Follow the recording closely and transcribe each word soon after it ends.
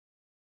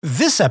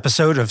This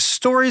episode of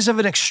Stories of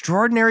an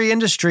Extraordinary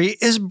Industry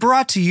is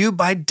brought to you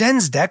by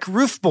Densdeck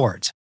Roof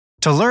Boards.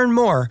 To learn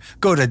more,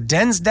 go to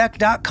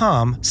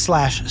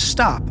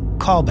densdeck.com/stop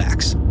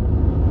callbacks.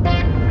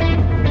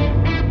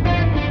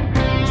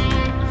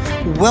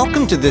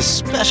 Welcome to this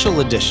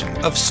special edition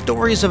of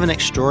Stories of an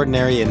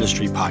Extraordinary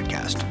Industry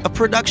podcast, a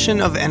production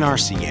of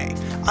NRCA.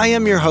 I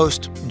am your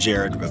host,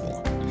 Jared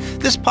Ribble.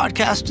 This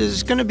podcast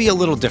is going to be a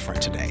little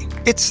different today.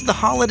 It's the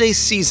holiday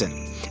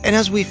season. And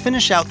as we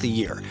finish out the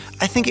year,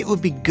 I think it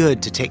would be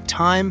good to take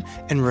time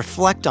and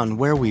reflect on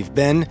where we've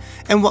been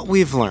and what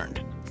we've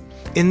learned.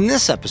 In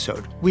this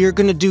episode, we are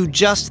going to do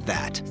just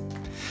that.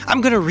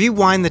 I'm going to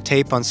rewind the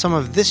tape on some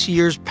of this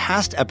year's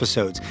past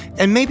episodes,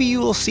 and maybe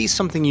you will see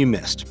something you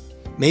missed.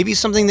 Maybe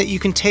something that you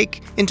can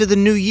take into the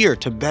new year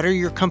to better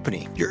your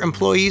company, your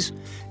employees,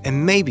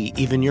 and maybe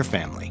even your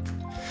family.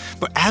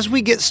 But as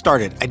we get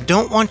started, I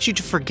don't want you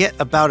to forget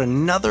about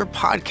another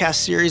podcast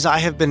series I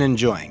have been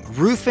enjoying,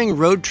 Roofing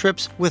Road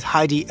Trips with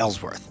Heidi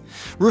Ellsworth.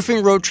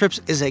 Roofing Road Trips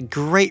is a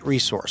great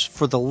resource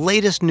for the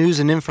latest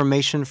news and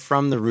information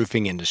from the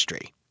roofing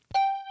industry.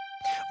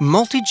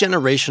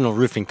 Multi-generational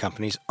roofing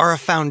companies are a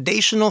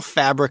foundational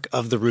fabric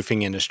of the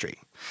roofing industry.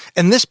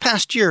 And this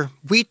past year,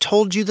 we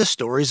told you the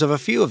stories of a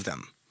few of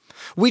them.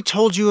 We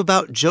told you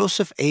about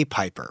Joseph A.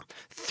 Piper.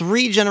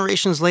 3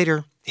 generations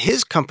later,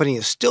 his company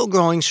is still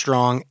growing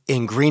strong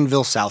in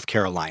Greenville, South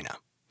Carolina.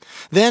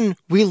 Then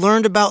we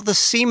learned about the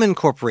Seaman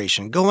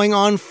Corporation going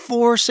on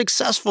 4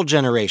 successful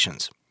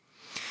generations.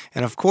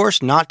 And of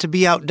course, not to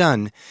be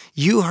outdone,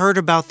 you heard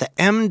about the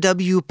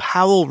M.W.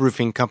 Powell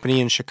Roofing Company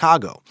in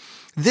Chicago.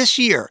 This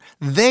year,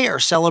 they are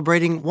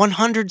celebrating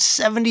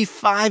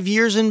 175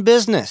 years in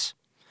business.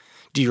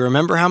 Do you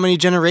remember how many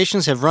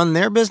generations have run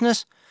their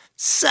business?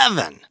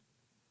 7.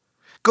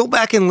 Go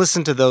back and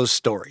listen to those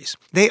stories.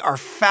 They are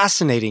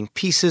fascinating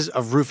pieces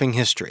of roofing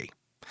history.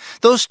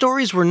 Those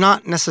stories were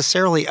not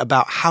necessarily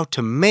about how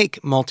to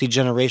make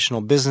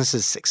multi-generational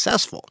businesses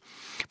successful,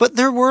 but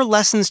there were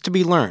lessons to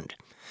be learned.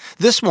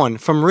 This one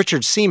from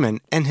Richard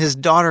Seaman and his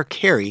daughter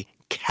Carrie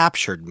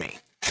captured me.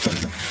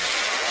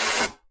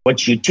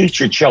 What you teach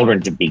your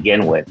children to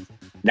begin with,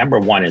 number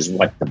one, is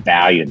what the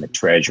value and the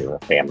treasure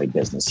of family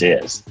business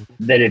is.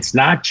 That it's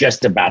not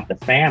just about the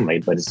family,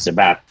 but it's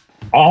about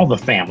all the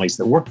families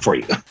that work for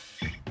you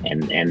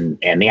and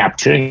the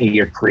opportunity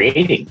you're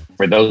creating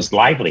for those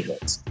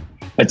livelihoods.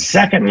 But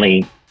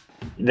secondly,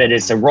 that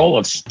it's a role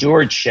of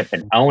stewardship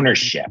and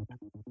ownership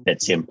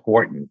that's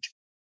important.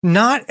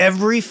 Not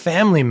every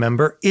family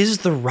member is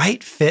the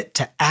right fit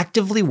to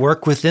actively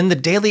work within the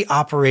daily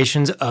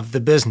operations of the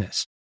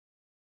business.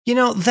 You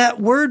know, that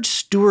word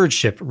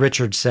stewardship,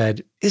 Richard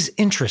said, is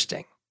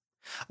interesting.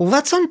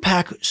 Let's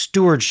unpack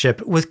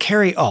stewardship with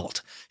Carrie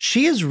Alt.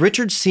 She is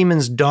Richard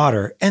Seaman's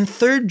daughter and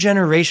 3rd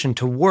generation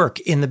to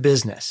work in the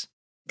business.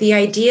 The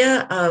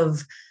idea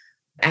of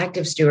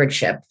active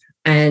stewardship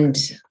and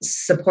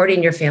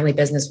supporting your family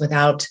business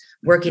without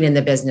working in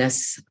the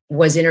business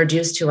was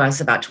introduced to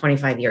us about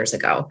 25 years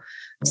ago.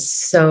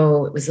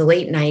 So it was the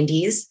late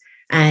 90s,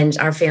 and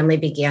our family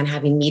began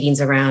having meetings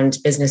around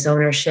business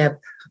ownership,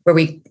 where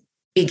we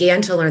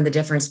began to learn the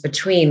difference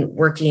between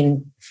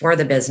working for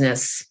the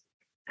business,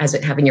 as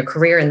having your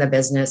career in the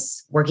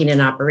business, working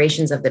in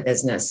operations of the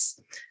business,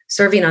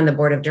 serving on the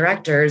board of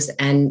directors,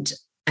 and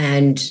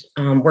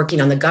working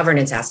on the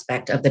governance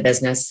aspect of the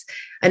business,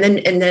 and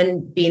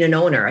then being an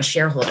owner, a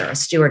shareholder, a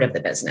steward of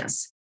the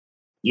business.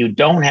 You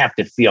don't have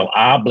to feel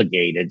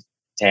obligated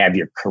to have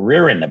your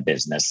career in the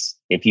business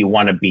if you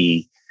want to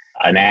be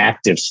an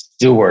active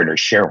steward or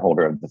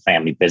shareholder of the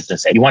family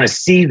business. And you want to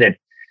see that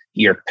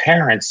your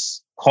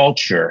parents'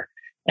 culture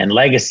and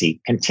legacy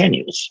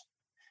continues.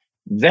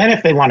 Then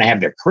if they want to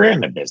have their career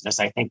in the business,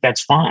 I think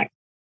that's fine.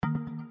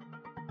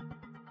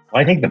 Well,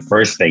 I think the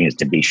first thing is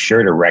to be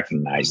sure to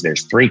recognize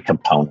there's 3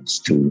 components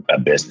to a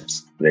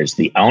business. There's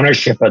the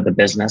ownership of the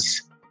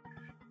business,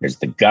 there's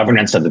the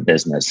governance of the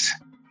business,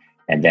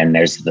 and then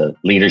there's the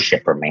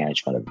leadership or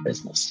management of the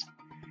business.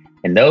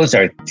 And those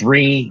are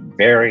 3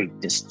 very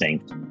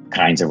distinct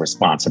kinds of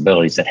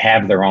responsibilities that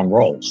have their own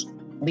roles.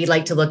 We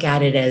like to look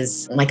at it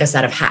as like a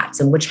set of hats,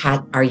 and which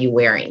hat are you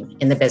wearing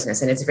in the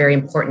business? And it's very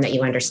important that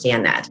you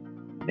understand that.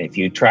 If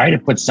you try to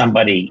put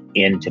somebody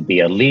in to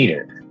be a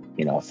leader,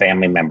 a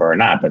family member or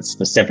not, but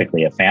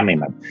specifically a family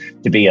member,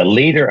 to be a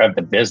leader of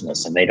the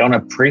business, and they don't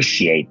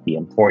appreciate the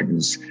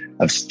importance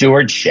of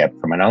stewardship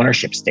from an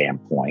ownership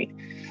standpoint,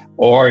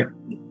 or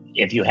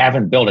if you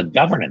haven't built a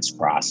governance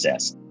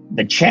process,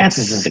 the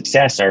chances of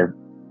success are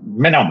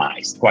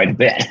minimized quite a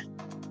bit.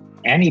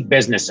 Any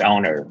business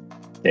owner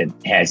that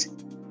has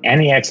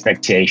any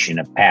expectation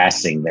of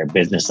passing their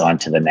business on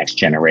to the next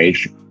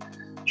generation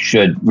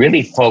should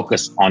really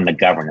focus on the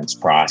governance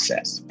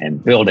process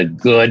and build a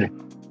good,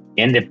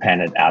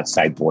 independent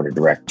outside board of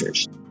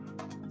directors.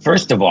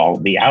 First of all,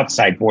 the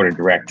outside board of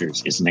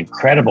directors is an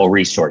incredible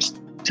resource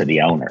to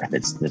the owner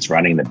that's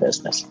running the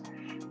business.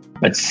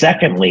 But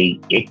secondly,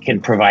 it can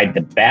provide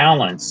the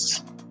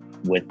balance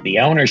with the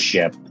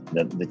ownership,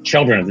 the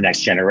children of the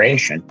next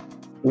generation,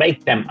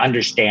 make them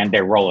understand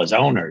their role as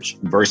owners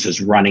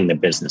versus running the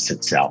business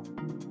itself.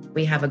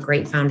 We have a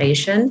great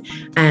foundation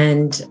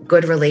and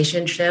good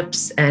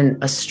relationships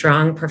and a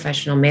strong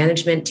professional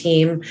management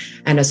team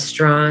and a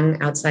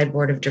strong outside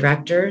board of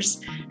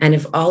directors. And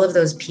if all of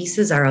those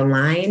pieces are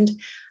aligned,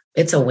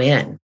 it's a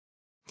win.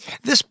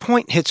 This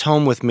point hits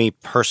home with me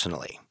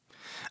personally.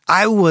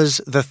 I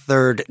was the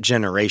third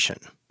generation.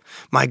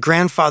 My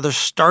grandfather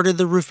started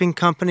the roofing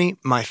company,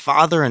 my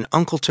father and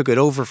uncle took it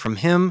over from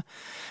him,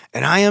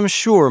 and I am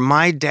sure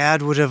my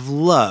dad would have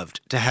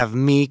loved to have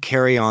me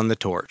carry on the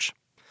torch.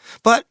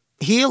 But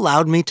he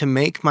allowed me to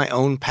make my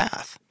own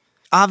path.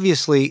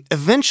 Obviously,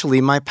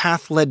 eventually my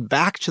path led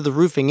back to the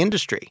roofing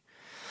industry.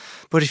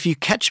 But if you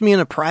catch me in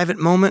a private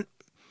moment,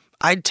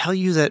 I'd tell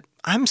you that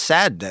I'm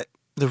sad that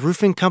the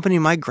roofing company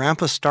my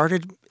grandpa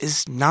started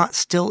is not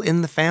still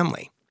in the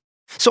family.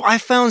 So I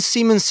found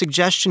Seaman's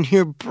suggestion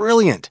here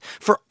brilliant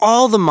for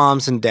all the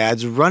moms and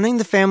dads running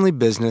the family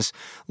business,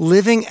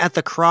 living at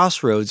the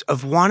crossroads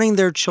of wanting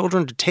their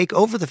children to take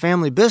over the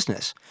family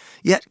business,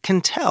 yet can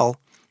tell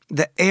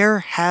the heir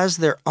has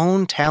their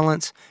own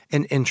talents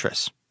and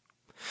interests.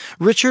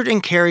 Richard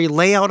and Carrie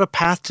lay out a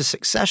path to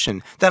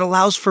succession that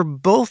allows for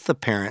both the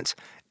parents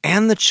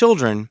and the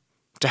children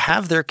to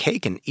have their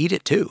cake and eat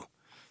it too.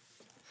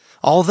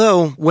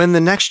 Although, when the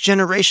next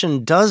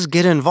generation does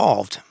get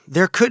involved,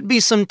 there could be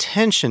some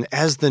tension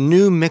as the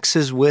new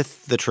mixes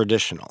with the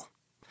traditional.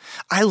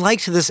 I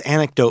liked this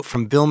anecdote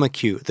from Bill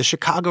McHugh, the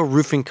Chicago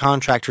Roofing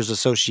Contractors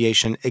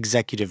Association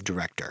Executive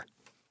Director.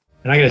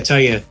 And I got to tell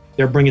you,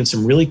 they're bringing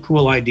some really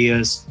cool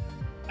ideas,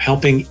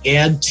 helping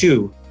add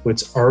to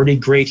what's already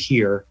great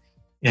here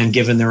and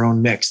given their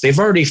own mix. They've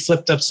already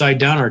flipped upside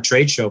down our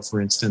trade show, for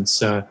instance.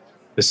 The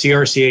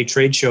CRCA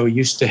trade show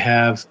used to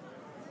have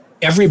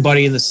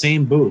everybody in the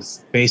same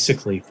booth,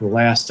 basically, for the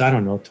last,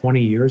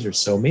 20 years or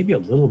so, maybe a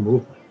little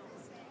movement.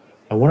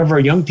 One of our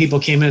young people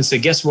came in and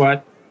said, guess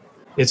what?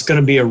 It's going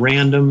to be a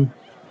random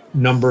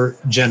number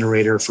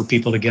generator for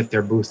people to get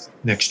their booth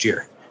next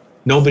year.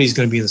 Nobody's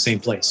going to be in the same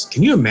place.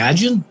 Can you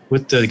imagine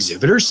what the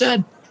exhibitor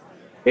said?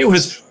 It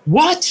was,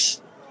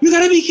 what? You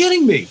got to be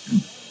kidding me.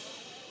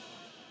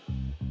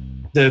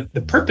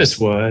 The purpose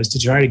was to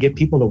try to get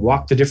people to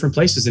walk to different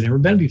places they'd never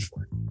been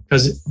before.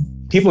 Because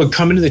people would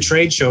come into the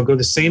trade show, go to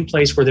the same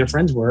place where their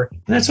friends were,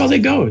 and that's all they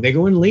go. They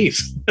go and leave.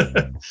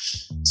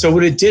 So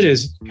what it did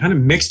is kind of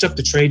mixed up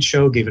the trade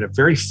show, gave it a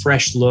very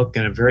fresh look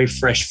and a very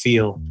fresh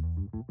feel.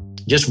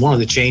 Just one of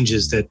the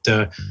changes that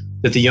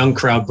the young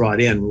crowd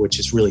brought in, which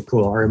is really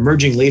cool. Our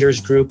emerging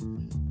leaders group,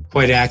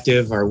 quite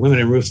active. Our women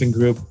in roofing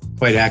group,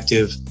 quite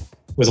active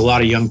with a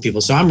lot of young people.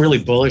 So I'm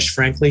really bullish,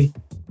 frankly,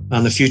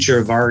 on the future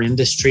of our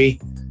industry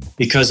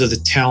because of the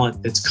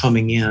talent that's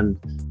coming in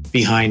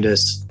behind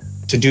us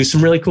to do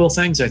some really cool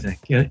things, I think.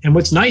 And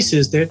what's nice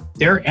is that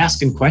they're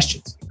asking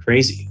questions.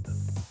 Crazy.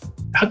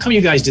 How come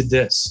you guys did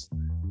this?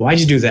 Why'd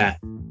you do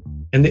that?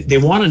 And they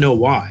want to know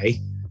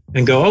why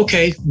and go,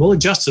 okay, we'll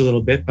adjust a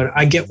little bit, but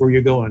I get where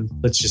you're going.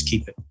 Let's just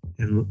keep it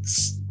and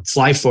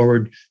fly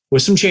forward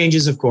with some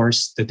changes, of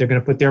course, that they're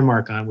going to put their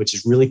mark on, which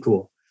is really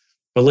cool.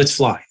 But let's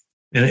fly.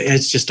 And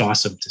it's just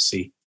awesome to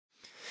see.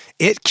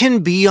 It can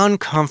be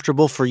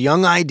uncomfortable for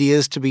young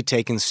ideas to be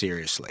taken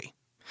seriously.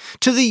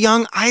 To the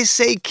young, I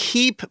say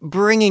keep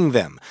bringing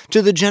them.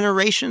 To the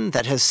generation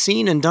that has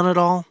seen and done it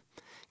all,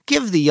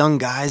 give the young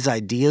guys'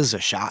 ideas a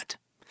shot.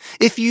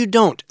 If you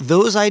don't,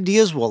 those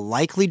ideas will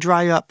likely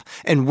dry up,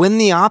 and when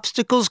the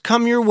obstacles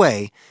come your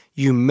way,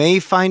 you may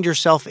find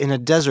yourself in a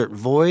desert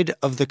void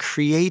of the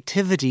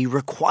creativity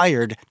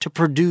required to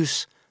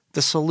produce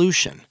the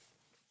solution.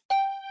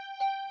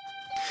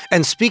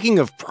 And speaking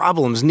of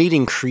problems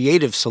needing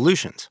creative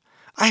solutions,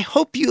 I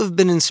hope you have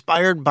been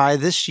inspired by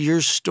this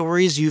year's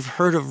stories you've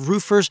heard of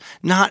roofers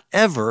not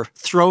ever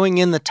throwing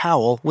in the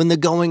towel when the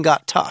going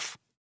got tough.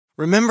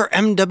 Remember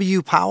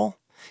M.W. Powell?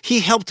 He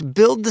helped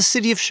build the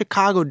city of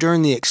Chicago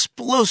during the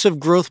explosive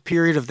growth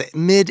period of the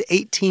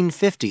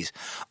mid-1850s,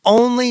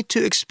 only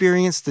to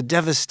experience the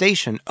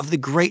devastation of the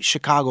Great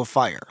Chicago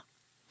Fire.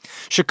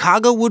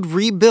 Chicago would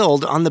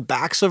rebuild on the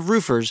backs of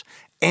roofers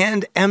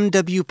and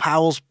M.W.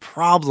 Powell's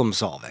problem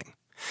solving.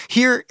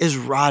 Here is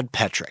Rod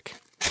Petrick.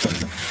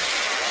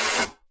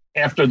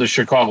 After the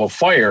Chicago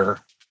fire,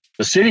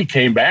 the city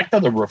came back to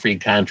the roofing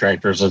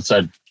contractors and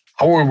said,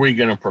 how are we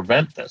going to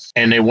prevent this?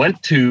 And they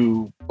went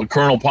to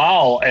Colonel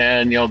Powell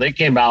and, they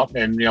came out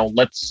and,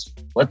 let's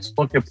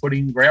look at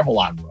putting gravel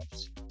on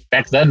roofs.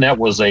 Back then, that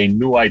was a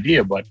new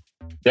idea, but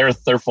their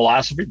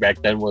philosophy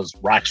back then was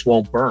rocks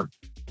won't burn.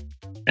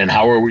 And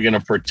how are we going to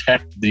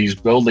protect these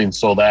buildings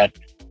so that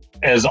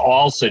as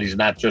all cities,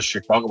 not just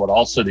Chicago, but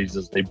all cities,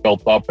 as they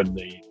built up and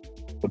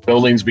the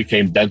buildings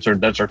became denser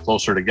and denser,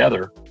 closer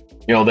together,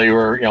 they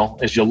were,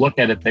 as you look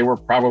at it, they were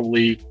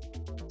probably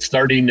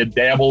starting to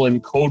dabble in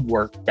code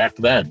work back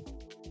then.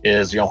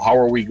 Is, how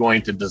are we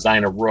going to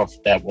design a roof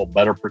that will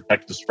better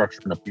protect the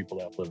structure and the people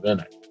that live in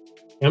it?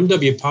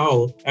 M.W.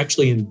 Powell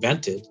actually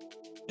invented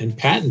and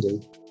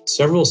patented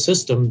several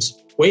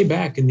systems way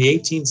back in the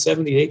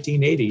 1870s,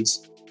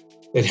 1880s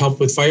that help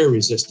with fire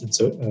resistance,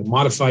 a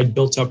modified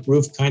built-up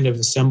roof kind of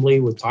assembly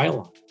with tile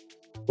on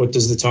it. What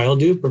does the tile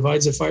do?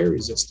 Provides a fire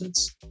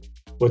resistance.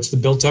 What's the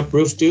built-up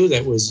roof do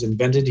that was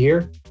invented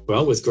here?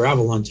 Well, with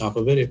gravel on top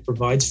of it, it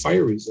provides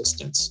fire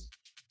resistance.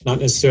 Not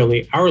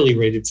necessarily hourly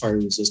rated fire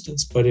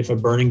resistance, but if a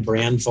burning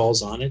brand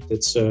falls on it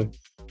that's a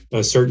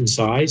certain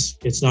size,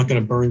 it's not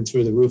going to burn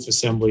through the roof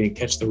assembly and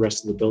catch the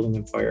rest of the building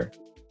on fire.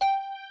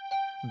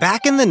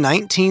 Back in the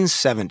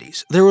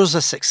 1970s, there was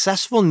a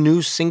successful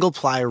new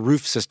single-ply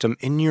roof system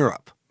in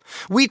Europe.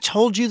 We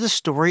told you the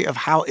story of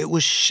how it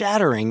was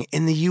shattering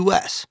in the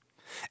U.S.,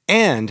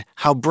 and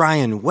how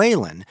Brian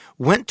Whalen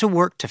went to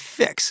work to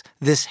fix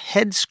this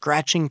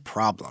head-scratching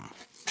problem.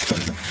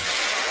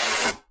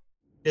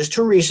 There's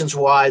two reasons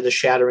why the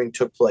shattering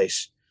took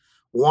place.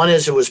 One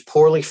is it was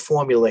poorly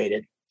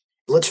formulated.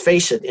 Let's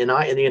face it, in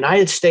the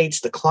United States,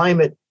 the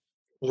climate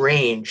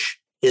range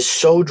is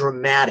so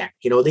dramatic.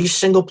 You know, these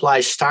single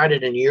plies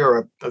started in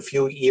Europe a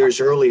few years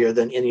earlier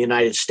than in the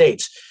United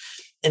States,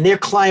 and their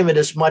climate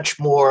is much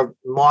more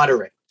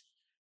moderate.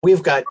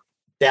 We've got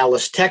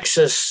Dallas,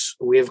 Texas,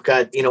 we've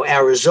got,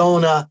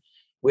 Arizona,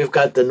 we've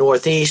got the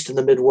Northeast and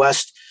the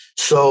Midwest.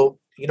 So,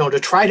 to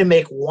try to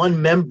make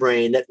one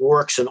membrane that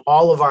works in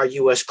all of our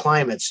U.S.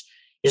 climates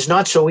is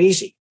not so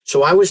easy.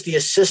 So I was the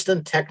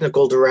assistant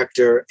technical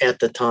director at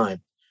the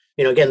time.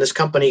 Again, this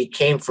company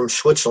came from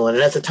Switzerland,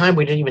 and at the time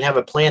we didn't even have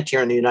a plant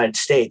here in the United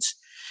States.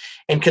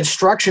 And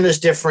construction is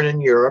different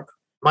in Europe.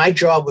 My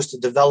job was to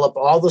develop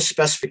all the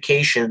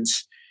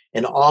specifications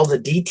and all the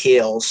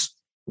details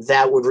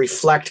that would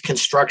reflect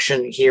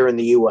construction here in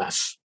the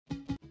U.S.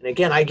 And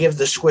again, I give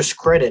the Swiss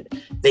credit.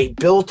 They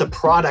built a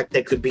product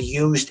that could be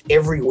used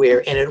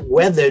everywhere, and it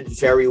weathered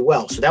very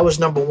well. So that was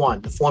number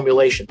one, the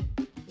formulation.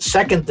 The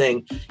second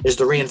thing is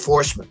the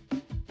reinforcement.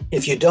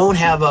 If you don't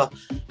have a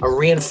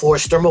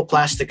reinforced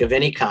thermoplastic of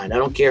any kind, I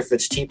don't care if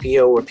it's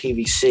TPO or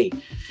PVC,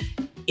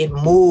 it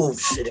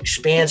moves, it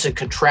expands and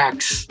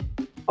contracts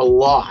a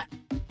lot.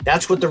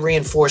 That's what the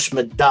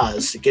reinforcement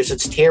does. It gives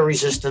its tear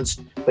resistance,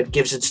 but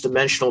gives its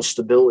dimensional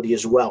stability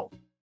as well.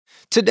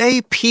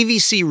 Today,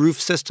 PVC roof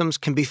systems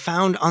can be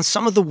found on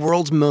some of the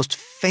world's most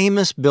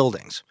famous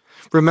buildings.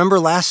 Remember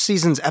last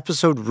season's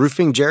episode,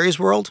 Roofing Jerry's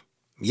World?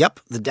 Yep,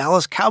 the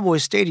Dallas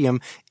Cowboys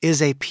Stadium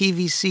is a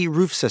PVC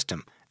roof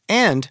system,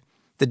 and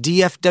the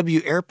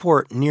DFW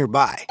airport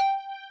nearby.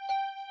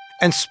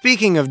 And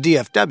speaking of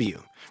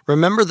DFW,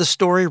 remember the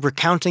story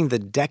recounting the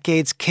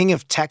decades King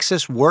of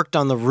Texas worked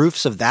on the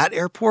roofs of that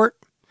airport?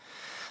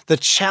 The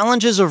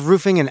challenges of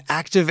roofing an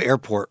active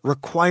airport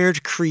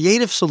required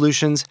creative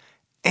solutions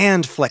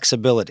and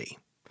flexibility.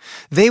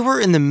 They were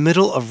in the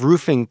middle of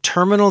roofing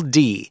Terminal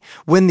D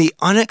when the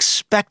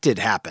unexpected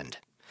happened.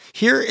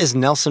 Here is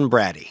Nelson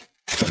Brady.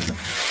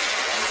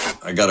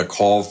 I got a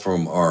call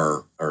from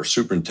our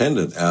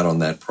superintendent out on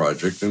that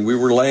project, and we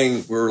were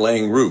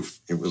laying roof.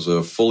 It was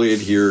a fully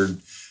adhered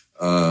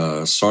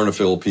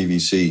Sarnafil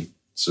PVC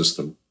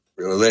system.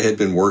 They had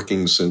been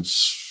working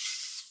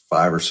since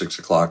 5 or 6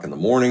 o'clock in the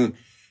morning.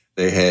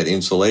 They had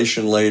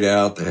insulation laid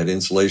out. They had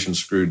insulation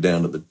screwed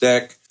down to the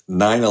deck.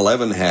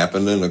 9/11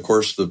 happened, and of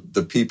course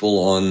the people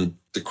on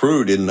the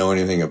crew didn't know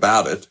anything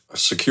about it.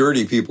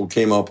 Security people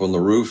came up on the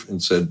roof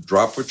and said,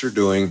 "Drop what you're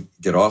doing,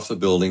 get off the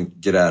building,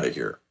 get out of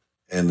here."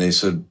 And they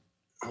said,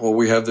 "Well,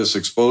 we have this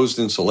exposed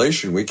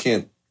insulation. We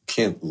can't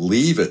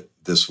leave it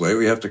this way.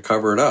 We have to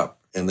cover it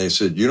up." And they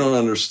said, "You don't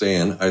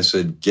understand." I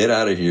said, "Get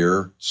out of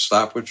here,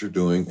 stop what you're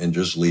doing, and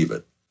just leave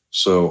it."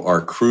 So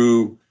our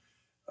crew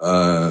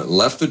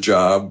left the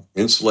job,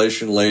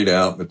 insulation laid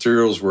out,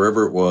 materials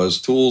wherever it was,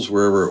 tools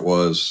wherever it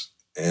was,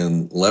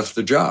 and left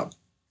the job.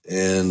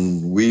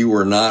 And we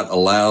were not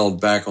allowed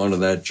back onto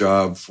that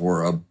job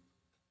for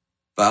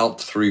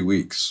about 3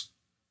 weeks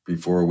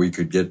before we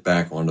could get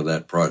back onto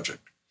that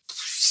project.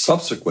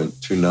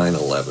 Subsequent to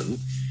 9/11,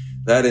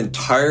 that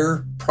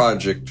entire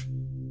project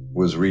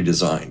was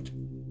redesigned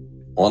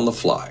on the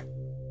fly.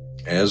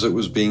 As it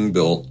was being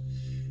built,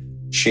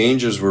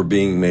 changes were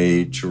being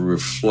made to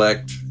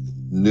reflect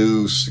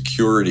new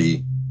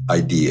security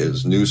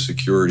ideas, new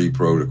security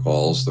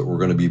protocols that were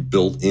going to be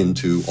built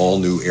into all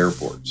new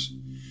airports.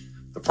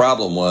 The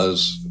problem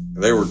was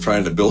they were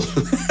trying to build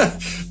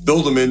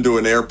them into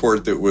an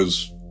airport that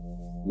was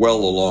well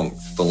along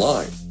the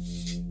line.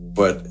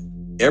 But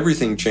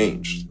everything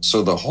changed.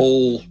 So the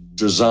whole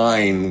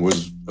design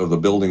of the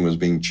building was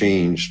being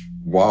changed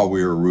while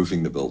we were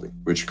roofing the building,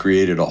 which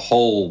created a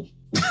whole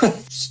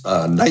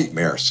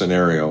nightmare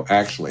scenario,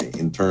 actually,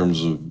 in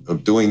terms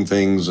of doing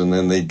things. And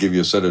then they'd give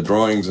you a set of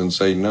drawings and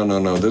say,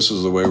 no, this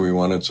is the way we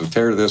want it. So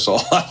tear this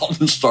all out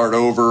and start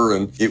over.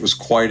 And it was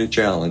quite a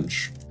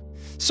challenge.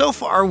 So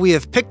far, we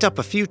have picked up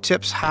a few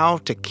tips how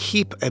to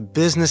keep a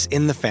business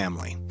in the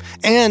family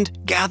and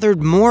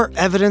gathered more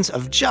evidence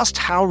of just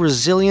how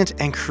resilient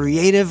and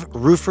creative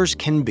roofers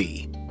can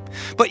be.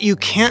 But you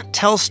can't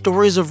tell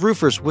stories of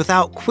roofers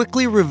without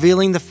quickly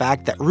revealing the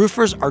fact that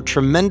roofers are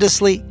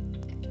tremendously...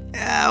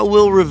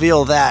 we'll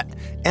reveal that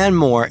and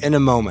more in a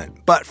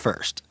moment. But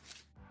first...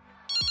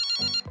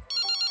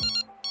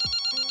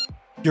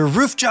 Your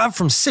roof job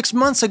from 6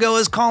 months ago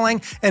is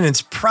calling, and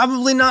it's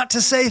probably not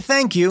to say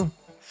thank you.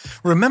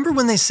 Remember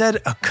when they said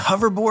a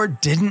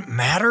coverboard didn't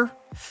matter?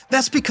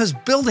 That's because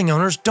building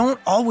owners don't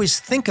always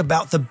think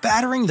about the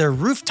battering their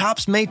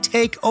rooftops may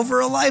take over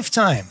a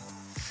lifetime.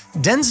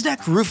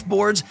 Densdeck roof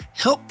boards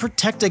help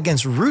protect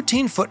against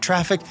routine foot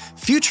traffic,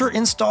 future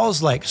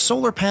installs like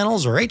solar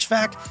panels or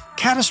HVAC,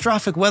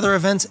 catastrophic weather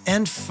events,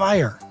 and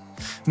fire.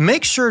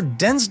 Make sure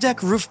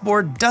Densdeck roof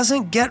board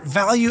doesn't get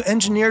value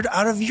engineered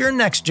out of your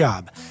next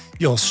job.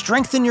 You'll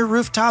strengthen your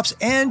rooftops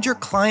and your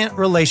client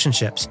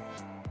relationships.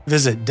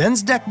 Visit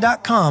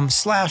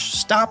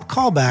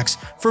densdeck.com/stopcallbacks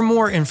for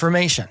more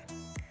information.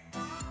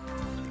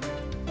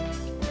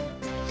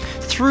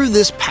 Through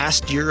this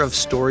past year of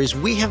stories,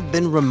 we have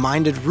been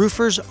reminded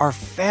roofers are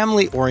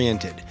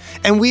family-oriented,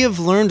 and we have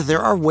learned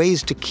there are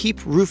ways to keep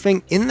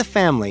roofing in the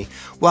family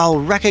while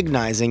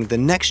recognizing the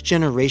next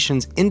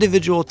generation's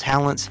individual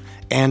talents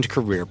and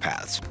career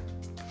paths.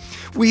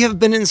 We have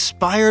been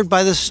inspired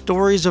by the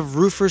stories of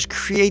roofers'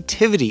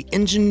 creativity,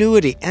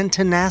 ingenuity, and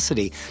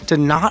tenacity to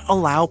not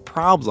allow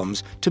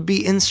problems to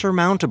be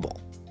insurmountable.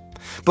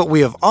 But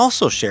we have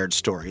also shared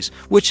stories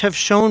which have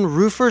shown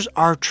roofers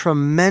are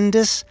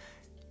tremendous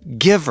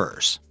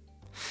givers.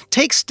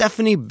 Take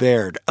Stephanie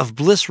Baird of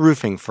Bliss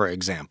Roofing, for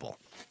example.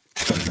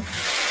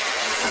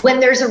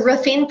 When there's a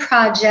roofing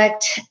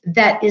project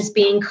that is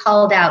being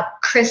called out,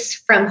 Chris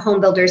from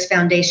Home Builders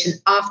Foundation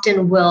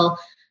often will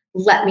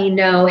let me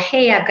know,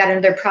 hey, I've got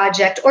another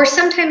project. Or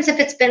sometimes if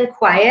it's been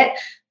quiet,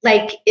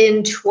 like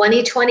in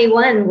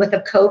 2021 with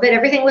the COVID,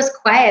 everything was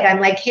quiet. I'm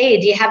like, hey,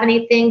 do you have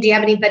anything? Do you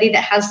have anybody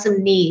that has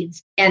some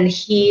needs? And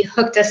he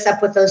hooked us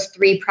up with those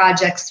 3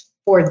 projects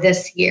for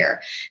this year.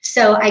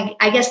 So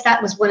I guess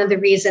that was one of the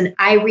reasons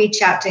I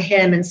reach out to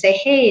him and say,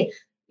 hey,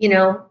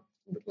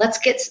 let's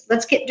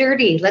get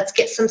dirty. Let's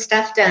get some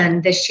stuff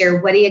done this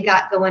year. What do you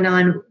got going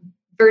on?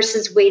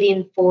 Versus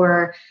waiting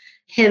for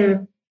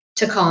him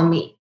to call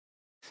me.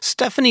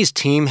 Stephanie's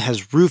team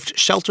has roofed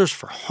shelters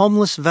for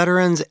homeless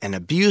veterans and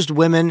abused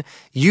women,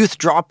 youth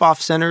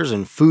drop-off centers,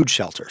 and food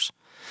shelters.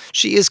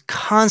 She is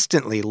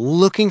constantly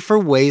looking for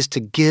ways to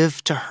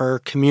give to her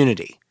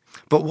community.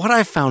 But what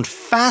I found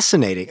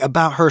fascinating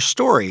about her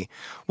story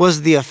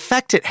was the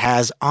effect it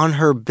has on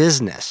her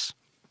business.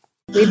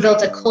 We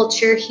built a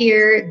culture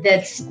here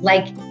that's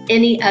like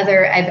any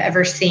other I've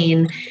ever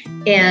seen.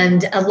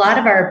 And a lot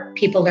of our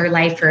people are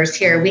lifers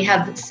here. We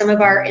have some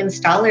of our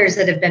installers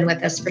that have been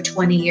with us for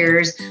 20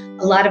 years.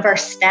 A lot of our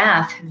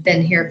staff have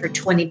been here for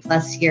 20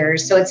 plus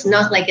years. So it's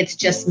not like it's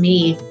just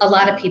me. A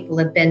lot of people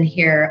have been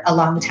here a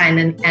long time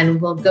and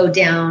will go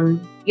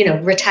down,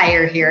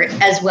 retire here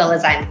as well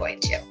as I'm going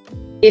to.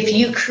 If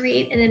you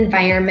create an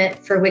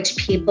environment for which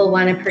people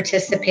want to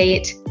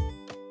participate,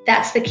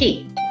 that's the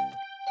key.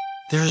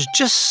 There's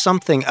just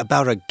something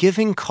about a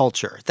giving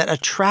culture that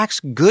attracts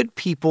good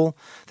people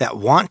that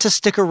want to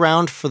stick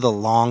around for the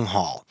long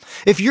haul.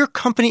 If your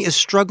company is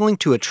struggling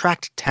to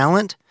attract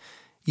talent,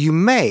 you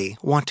may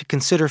want to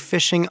consider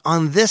fishing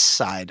on this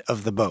side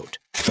of the boat.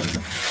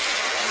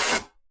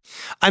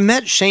 I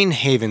met Shane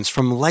Havens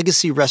from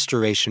Legacy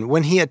Restoration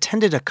when he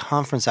attended a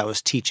conference I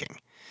was teaching.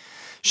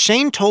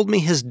 Shane told me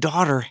his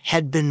daughter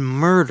had been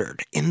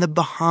murdered in the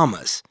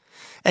Bahamas,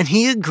 and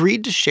he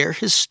agreed to share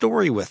his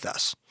story with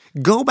us.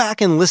 Go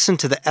back and listen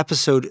to the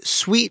episode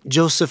Sweet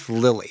Joseph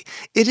Lily.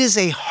 It is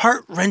a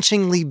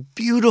heart-wrenchingly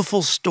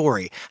beautiful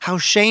story how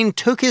Shane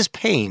took his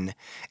pain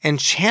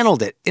and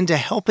channeled it into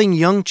helping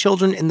young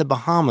children in the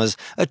Bahamas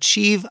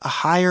achieve a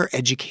higher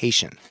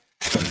education.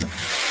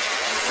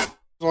 I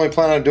was only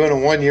planning on doing a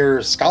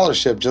 1-year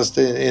scholarship just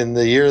in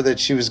the year that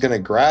she was going to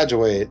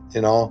graduate,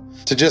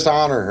 to just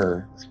honor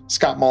her.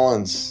 Scott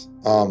Mullins,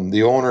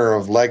 the owner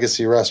of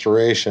Legacy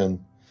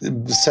Restoration,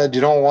 said,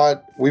 you know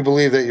what, we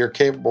believe that you're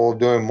capable of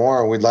doing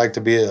more and we'd like to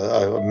be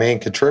a main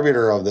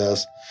contributor of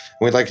this.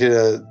 We'd like you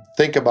to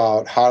think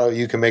about how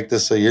you can make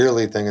this a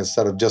yearly thing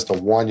instead of just a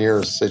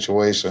 1-year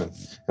situation.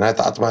 And I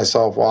thought to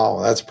myself, wow,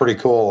 that's pretty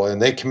cool. And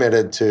they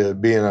committed to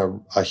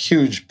being a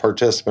huge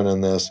participant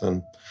in this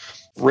and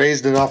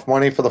raised enough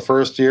money for the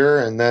first year.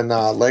 And then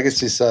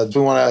Legacy said,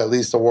 we want to at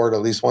least award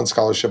at least 1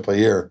 scholarship a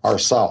year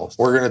ourselves.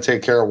 We're going to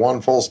take care of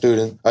 1 full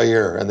student a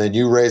year. And then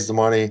you raise the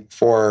money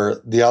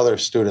for the other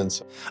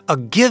students. A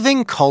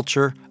giving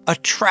culture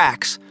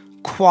attracts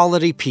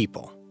quality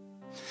people.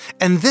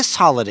 And this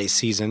holiday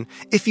season,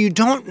 if you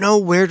don't know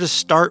where to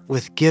start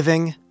with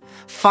giving,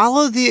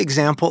 follow the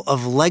example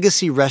of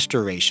Legacy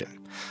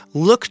Restoration.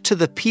 Look to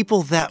the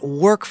people that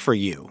work for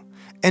you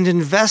and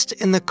invest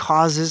in the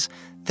causes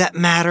that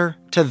matter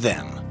to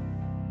them.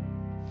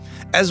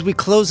 As we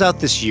close out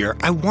this year,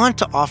 I want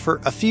to offer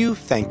a few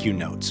thank you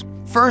notes.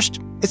 First,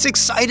 it's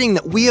exciting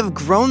that we have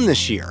grown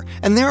this year,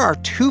 and there are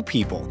 2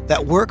 people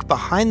that work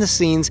behind the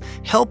scenes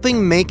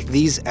helping make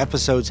these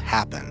episodes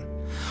happen.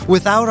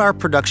 Without our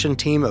production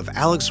team of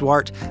Alex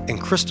Zwart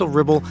and Crystal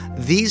Ribble,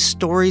 these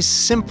stories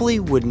simply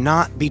would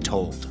not be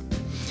told.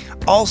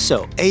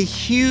 Also, a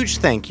huge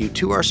thank you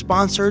to our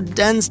sponsor,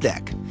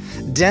 Densdeck.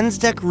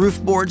 Densdeck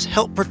roof boards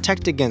help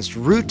protect against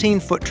routine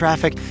foot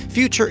traffic,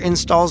 future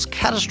installs,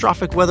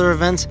 catastrophic weather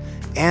events,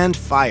 and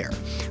fire.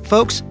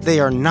 Folks, they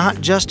are not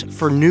just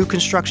for new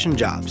construction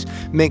jobs.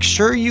 Make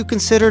sure you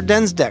consider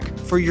Densdeck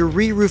for your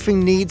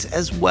re-roofing needs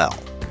as well.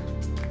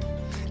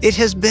 It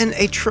has been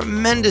a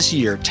tremendous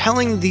year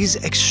telling these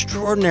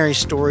extraordinary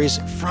stories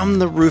from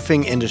the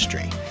roofing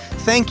industry.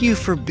 Thank you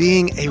for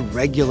being a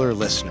regular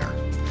listener.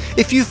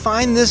 If you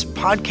find this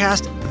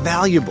podcast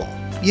valuable,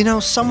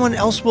 someone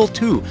else will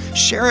too.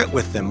 Share it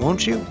with them,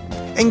 won't you?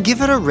 And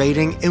give it a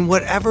rating in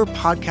whatever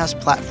podcast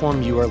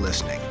platform you are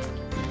listening.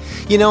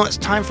 It's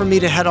time for me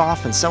to head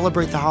off and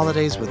celebrate the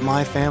holidays with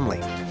my family.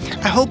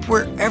 I hope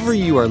wherever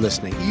you are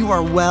listening, you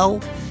are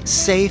well,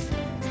 safe,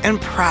 and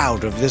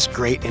proud of this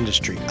great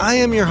industry. I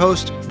am your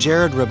host,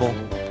 Jared Ribble.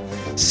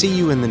 See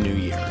you in the new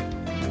year.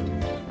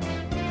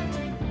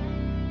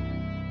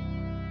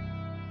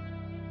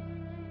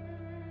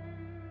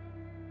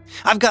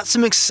 I've got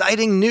some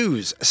exciting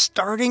news.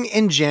 Starting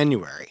in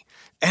January,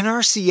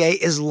 NRCA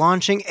is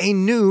launching a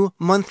new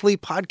monthly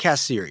podcast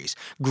series,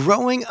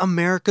 Growing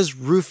America's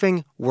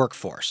Roofing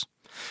Workforce.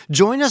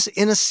 Join us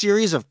in a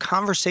series of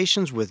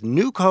conversations with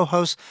new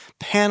co-hosts,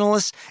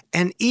 panelists,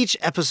 and each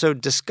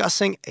episode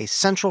discussing a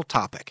central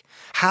topic: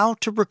 how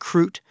to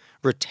recruit,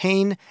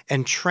 retain,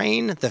 and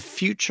train the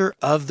future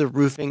of the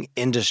roofing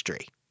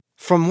industry.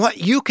 From what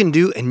you can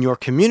do in your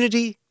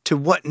community to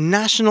what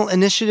national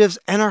initiatives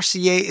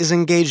NRCA is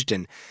engaged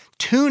in,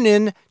 tune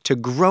in to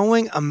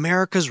Growing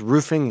America's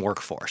Roofing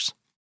Workforce.